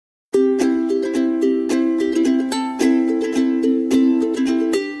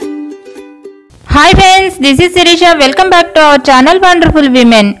Hi friends, this is Sirisha. Welcome back to our channel wonderful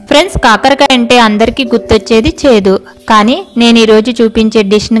women. Friends, కాకరకాయ అంటే అందరికీ గుర్తొచ్చేది చేదు. కానీ నేను ఈరోజు చూపించే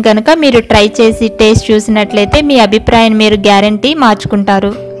డిష్ని కనుక మీరు ట్రై చేసి టేస్ట్ చూసినట్లయితే మీ అభిప్రాయం మీరు గ్యారంటీ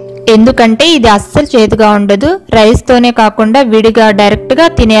మార్చుకుంటారు. ఎందుకంటే ఇది అస్సలు చేదుగా ఉండదు. రైస్తోనే కాకుండా విడిగా డైరెక్ట్గా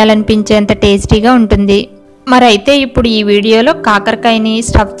తినేయాలనిపించేంత టేస్టీగా ఉంటుంది. మరైతే ఇప్పుడు ఈ వీడియోలో కాకరకాయని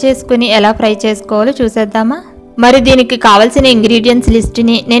స్టఫ్ చేసుకుని ఎలా ఫ్రై చేసుకోవాలో చూసేద్దామా? మరి దీనికి కావాల్సిన ఇంగ్రీడియంట్స్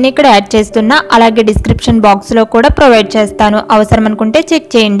లిస్ట్ని నేను ఇక్కడ యాడ్ చేస్తున్నా, అలాగే డిస్క్రిప్షన్ బాక్స్లో కూడా ప్రొవైడ్ చేస్తాను. అవసరం అనుకుంటే చెక్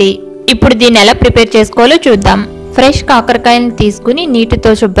చేయండి. ఇప్పుడు దీన్ని ఎలా ప్రిపేర్ చేసుకోవాలో చూద్దాం. ఫ్రెష్ కాకరకాయలను తీసుకుని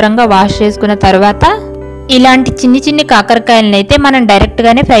నీటితో శుభ్రంగా వాష్ చేసుకున్న తర్వాత ఇలాంటి చిన్ని కాకరకాయలను అయితే మనం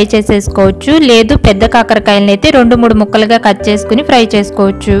డైరెక్ట్గానే ఫ్రై చేసేసుకోవచ్చు. లేదు పెద్ద కాకరకాయలను అయితే 2-3 ముక్కలుగా కట్ చేసుకుని ఫ్రై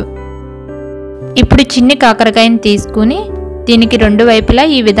చేసుకోవచ్చు. ఇప్పుడు చిన్ని కాకరకాయని తీసుకుని దీనికి 2 వైపులా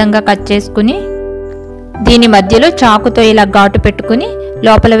ఈ విధంగా కట్ చేసుకుని దీని మధ్యలో చాకుతో ఇలా ఘాటు పెట్టుకుని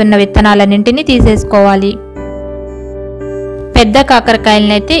లోపల ఉన్న విత్తనాలన్నింటినీ తీసేసుకోవాలి. పెద్ద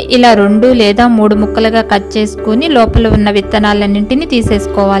కాకరకాయలనైతే ఇలా 2 లేదా 3 ముక్కలుగా కట్ చేసుకుని లోపల ఉన్న విత్తనాలన్నింటినీ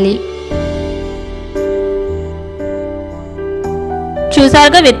తీసేసుకోవాలి.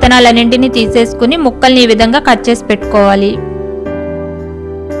 చూసారుగా విత్తనాలన్నింటినీ తీసేసుకుని ముక్కల్ని ఈ విధంగా కట్ చేసి పెట్టుకోవాలి.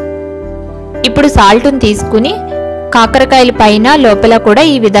 ఇప్పుడు సాల్ట్ని తీసుకుని కాకరకాయల పైన లోపల కూడా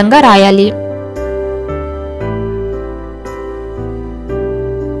ఈ విధంగా రాయాలి.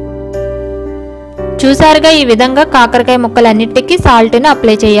 చూసారుగా ఈ విధంగా కాకరకాయ ముక్కలన్నిటికీ సాల్ట్ని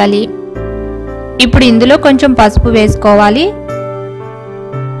అప్లై చేయాలి. ఇప్పుడు ఇందులో కొంచెం పసుపు వేసుకోవాలి.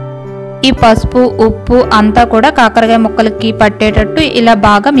 ఈ పసుపు ఉప్పు అంతా కూడా కాకరకాయ ముక్కలకి పట్టేటట్టు ఇలా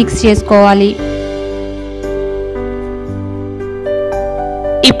బాగా మిక్స్ చేసుకోవాలి.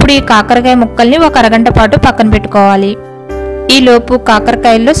 ఇప్పుడు ఈ కాకరకాయ ముక్కల్ని ఒక అరగంట పాటు పక్కన పెట్టుకోవాలి. ఈలోపు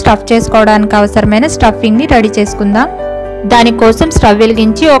కాకరకాయల్లో స్టఫ్ చేసుకోవడానికి అవసరమైన స్టఫింగ్ని రెడీ చేసుకుందాం. దానికోసం స్టవ్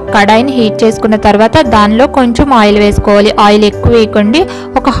వెలిగించి ఒక కడాయిని హీట్ చేసుకున్న తర్వాత దానిలో కొంచెం ఆయిల్ వేసుకోవాలి. ఆయిల్ ఎక్కువ వేయకండి,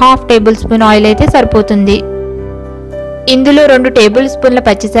 ఒక 1/2 టేబుల్ స్పూన్ ఆయిల్ అయితే సరిపోతుంది. ఇందులో 2 టేబుల్ స్పూన్ల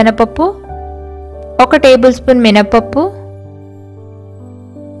పచ్చిశనగపప్పు, 1 టేబుల్ స్పూన్ మినపప్పు,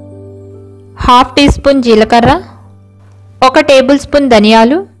 1/2 టీ స్పూన్ జీలకర్ర, 1 టేబుల్ స్పూన్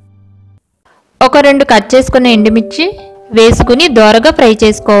ధనియాలు, 2 కట్ చేసుకున్న ఎండుమిర్చి వేసుకుని దోరగా ఫ్రై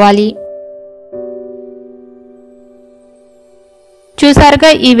చేసుకోవాలి. చూసారుగా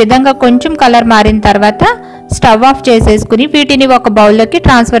ఈ విధంగా కొంచెం కలర్ మారిన తర్వాత స్టవ్ ఆఫ్ చేసేసుకుని వీటిని ఒక బౌల్లోకి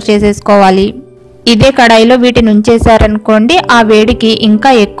ట్రాన్స్ఫర్ చేసేసుకోవాలి. ఇదే కడాయిలో వీటిని ఉంచేసారనుకోండి, ఆ వేడికి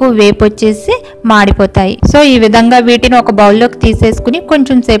ఇంకా ఎక్కువ వేపు వచ్చేసి మాడిపోతాయి. సో ఈ విధంగా వీటిని ఒక బౌల్లోకి తీసేసుకుని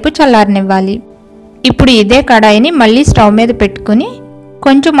కొంచెం సేపు చల్లారనివ్వాలి. ఇప్పుడు ఇదే కడాయిని మళ్ళీ స్టవ్ మీద పెట్టుకుని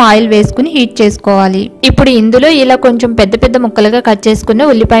కొంచెం ఆయిల్ వేసుకుని హీట్ చేసుకోవాలి. ఇప్పుడు ఇందులో ఇలా కొంచెం పెద్ద ముక్కలుగా కట్ చేసుకుని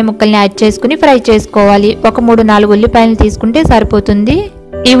ఉల్లిపాయ ముక్కల్ని యాడ్ చేసుకుని ఫ్రై చేసుకోవాలి. ఒక 3-4 ఉల్లిపాయలు తీసుకుంటే సరిపోతుంది.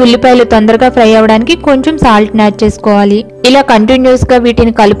 ఈ ఉల్లిపాయలు తొందరగా ఫ్రై అవ్వడానికి కొంచెం సాల్ట్ని యాడ్ చేసుకోవాలి. ఇలా కంటిన్యూస్ గా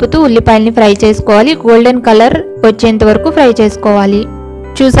వీటిని కలుపుతూ ఉల్లిపాయల్ని ఫ్రై చేసుకోవాలి. గోల్డెన్ కలర్ వచ్చేంత వరకు ఫ్రై చేసుకోవాలి.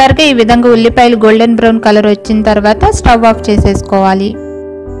 చూసారుగా ఈ విధంగా ఉల్లిపాయలు గోల్డెన్ బ్రౌన్ కలర్ వచ్చిన తర్వాత స్టవ్ ఆఫ్ చేసేసుకోవాలి.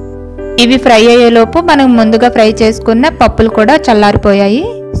 ఇవి ఫ్రై అయ్యేలోపు మనం ముందుగా ఫ్రై చేసుకున్న పప్పులు కూడా చల్లారిపోయాయి.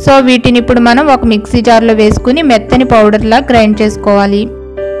 సో వీటిని ఇప్పుడు మనం ఒక మిక్సీ జార్లో వేసుకుని మెత్తని పౌడర్లా గ్రైండ్ చేసుకోవాలి.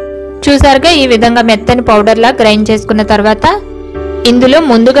 చూసారుగా ఈ విధంగా మెత్తని పౌడర్లా గ్రైండ్ చేసుకున్న తర్వాత ఇందులో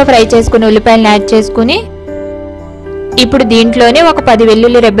ముందుగా ఫ్రై చేసుకున్న ఉల్లిపాయలను యాడ్ చేసుకుని ఇప్పుడు దీంట్లోనే ఒక 10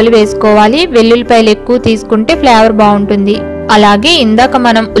 వెల్లుల్లి రెబ్బలు వేసుకోవాలి. వెల్లుల్లిపాయలు ఎక్కువ తీసుకుంటే ఫ్లేవర్ బాగుంటుంది. అలాగే ఇందాక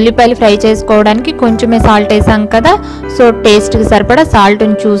మనం ఉల్లిపాయలు ఫ్రై చేసుకోవడానికి కొంచెమే సాల్ట్ వేసాం కదా, సో టేస్ట్కి సరిపడా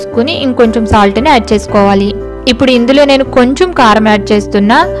సాల్ట్ని చూసుకుని ఇంకొంచెం సాల్ట్ని యాడ్ చేసుకోవాలి. ఇప్పుడు ఇందులో నేను కొంచెం కారం యాడ్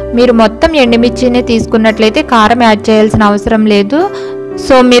చేస్తున్నా. మీరు మొత్తం ఎండుమిర్చినే తీసుకున్నట్లయితే కారం యాడ్ చేయాల్సిన అవసరం లేదు.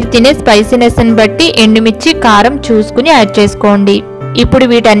 సో మీరు తినే స్పైసీనెస్ని బట్టి ఎండుమిర్చి కారం చూసుకుని యాడ్ చేసుకోండి. ఇప్పుడు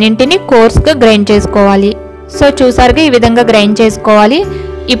వీటన్నింటినీ కోర్స్గా గ్రైండ్ చేసుకోవాలి. సో చూసారుగా ఈ విధంగా గ్రైండ్ చేసుకోవాలి.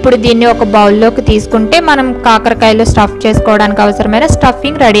 ఇప్పుడు దీన్ని ఒక బౌల్లోకి తీసుకుంటే మనం కాకరకాయలో స్టఫ్ చేసుకోవడానికి అవసరమైన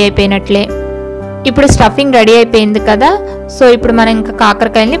స్టఫింగ్ రెడీ అయిపోయినట్లే. ఇప్పుడు స్టఫింగ్ రెడీ అయిపోయింది కదా, సో ఇప్పుడు మనం ఇంకా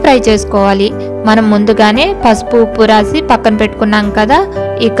కాకరకాయల్ని ఫ్రై చేసుకోవాలి. మనం ముందుగానే పసుపు ఉప్పు రాసి పక్కన పెట్టుకున్నాం కదా,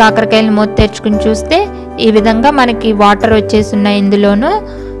 ఈ కాకరకాయలను మూత తెరుచుకుని చూస్తే ఈ విధంగా మనకి వాటర్ వచ్చేసి ఉన్నాయి ఇందులోను.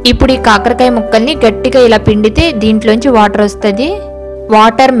 ఇప్పుడు ఈ కాకరకాయ ముక్కల్ని గట్టిగా ఇలా పిండితే దీంట్లోంచి వాటర్ వస్తుంది.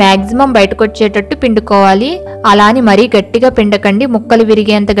 వాటర్ మ్యాక్సిమం బయటకు వచ్చేటట్టు పిండుకోవాలి. అలా అని మరీ గట్టిగా పిండకండి, ముక్కలు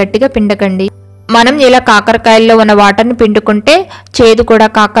విరిగేంత గట్టిగా పిండకండి. మనం ఇలా కాకరకాయల్లో ఉన్న వాటర్ని పిండుకుంటే చేదు కూడా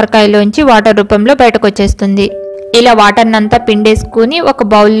కాకరకాయలోంచి వాటర్ రూపంలో బయటకు వచ్చేస్తుంది. ఇలా వాటర్ని అంతా పిండేసుకుని ఒక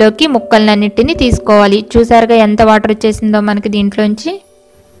బౌల్లోకి ముక్కలన్నిటిని తీసుకోవాలి. చూసారుగా ఎంత వాటర్ వచ్చేసిందో మనకి దీంట్లోంచి.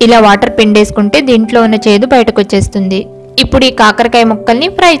 ఇలా వాటర్ పిండేసుకుంటే దీంట్లో ఉన్న చేదు బయటకు వచ్చేస్తుంది. ఇప్పుడు ఈ కాకరకాయ ముక్కల్ని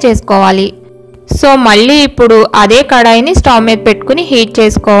ఫ్రై చేసుకోవాలి. సో మళ్ళీ ఇప్పుడు అదే కడాయిని స్టవ్ మీద పెట్టుకుని హీట్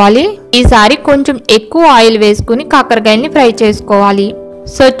చేసుకోవాలి. ఈసారి కొంచెం ఎక్కువ ఆయిల్ వేసుకుని కాకరకాయల్ని ఫ్రై చేసుకోవాలి.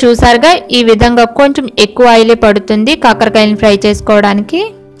 సో చూసారుగా ఈ విధంగా కొంచెం ఎక్కువ ఆయిలే పడుతుంది కాకరకాయల్ని ఫ్రై చేసుకోవడానికి.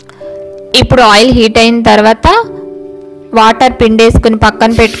 ఇప్పుడు ఆయిల్ హీట్ అయిన తర్వాత వాటర్ పిండేసుకుని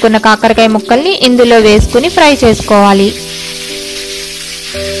పక్కన పెట్టుకున్న కాకరకాయ ముక్కల్ని ఇందులో వేసుకుని ఫ్రై చేసుకోవాలి.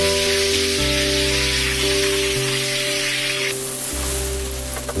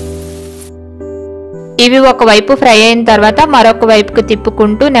 ఇవి ఒకవైపు ఫ్రై అయిన తర్వాత మరొక వైపుకు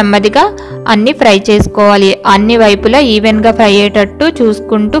తిప్పుకుంటూ నెమ్మదిగా అన్ని ఫ్రై చేసుకోవాలి. అన్ని వైపులా ఈవెన్గా ఫ్రై అయ్యేటట్టు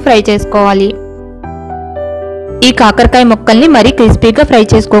చూసుకుంటూ ఫ్రై చేసుకోవాలి. ఈ కాకరకాయ ముక్కల్ని మరీ క్రిస్పీగా ఫ్రై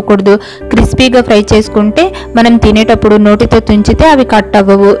చేసుకోకూడదు. క్రిస్పీగా ఫ్రై చేసుకుంటే మనం తినేటప్పుడు నోటితో తుంచితే అవి కట్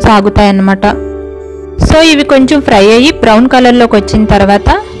అవ్వవు, సాగుతాయి అన్నమాట. సో ఇవి కొంచెం ఫ్రై అయ్యి బ్రౌన్ కలర్లోకి వచ్చిన తర్వాత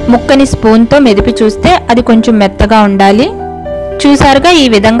ముక్కని స్పూన్తో మెదిపి చూస్తే అది కొంచెం మెత్తగా ఉండాలి. చూసారుగా ఈ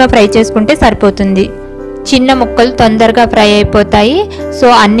విధంగా ఫ్రై చేసుకుంటే సరిపోతుంది. చిన్న ముక్కలు తొందరగా ఫ్రై అయిపోతాయి. సో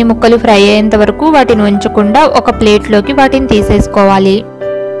అన్ని ముక్కలు ఫ్రై అయ్యేంత వరకు వాటిని ఉంచకుండా ఒక ప్లేట్లోకి వాటిని తీసేసుకోవాలి.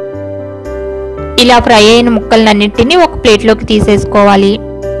 ఇలా ఫ్రై అయిన ముక్కలన్నిటిని ఒక ప్లేట్లోకి తీసేసుకోవాలి.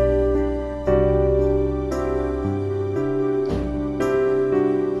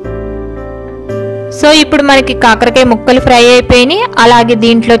 సో ఇప్పుడు మనకి కాకరకాయ ముక్కలు ఫ్రై అయిపోయినాయి. అలాగే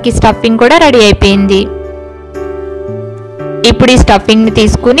దీంట్లోకి స్టఫింగ్ కూడా రెడీ అయిపోయింది. ఇప్పుడు ఈ స్టఫింగ్ని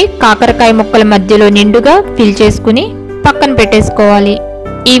తీసుకుని కాకరకాయ ముక్కల మధ్యలో నిండుగా ఫిల్ చేసుకుని పక్కన పెట్టేసుకోవాలి.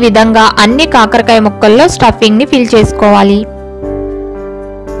 ఈ విధంగా అన్ని కాకరకాయ ముక్కల్లో స్టఫింగ్ని ఫిల్ చేసుకోవాలి.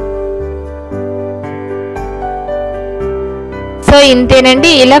 సో ఇంతేనండి,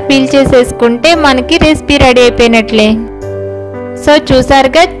 ఇలా ఫిల్ చేసేసుకుంటే మనకి రెసిపీ రెడీ అయిపోయినట్లే. సో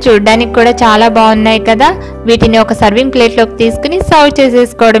చూసారుగా చూడ్డానికి కూడా చాలా బాగున్నాయి కదా. వీటిని ఒక సర్వింగ్ ప్లేట్లోకి తీసుకుని సర్వ్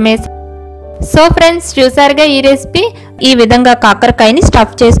చేసేసుకోవడమే. సో ఫ్రెండ్స్ చూసారుగా ఈ రెసిపీ. ఈ విధంగా కాకరకాయని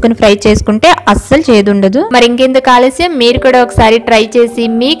స్టఫ్ చేసుకుని ఫ్రై చేసుకుంటే అస్సలు చేదుండదు. మరి ఇంకెందుకు ఆలస్యం, మీరు కూడా ఒకసారి ట్రై చేసి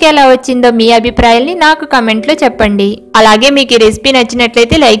మీకు ఎలా వచ్చిందో మీ అభిప్రాయాల్ని నాకు కమెంట్లో చెప్పండి. అలాగే మీకు ఈ రెసిపీ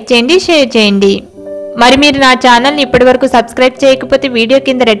నచ్చినట్లయితే లైక్ చేయండి, షేర్ చేయండి. మరి మీరు నా ఛానల్ని ఇప్పటి వరకు సబ్స్క్రైబ్ చేయకపోతే వీడియో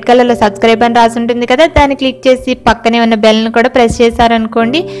కింద రెడ్ కలర్లో సబ్స్క్రైబ్ అని రాసి ఉంటుంది కదా, దాన్ని క్లిక్ చేసి పక్కనే ఉన్న బెల్ని కూడా ప్రెస్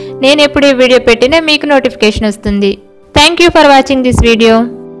చేశారనుకోండి, నేను ఎప్పుడు ఈ వీడియో పెట్టినా మీకు నోటిఫికేషన్ వస్తుంది. Thank you for watching this video.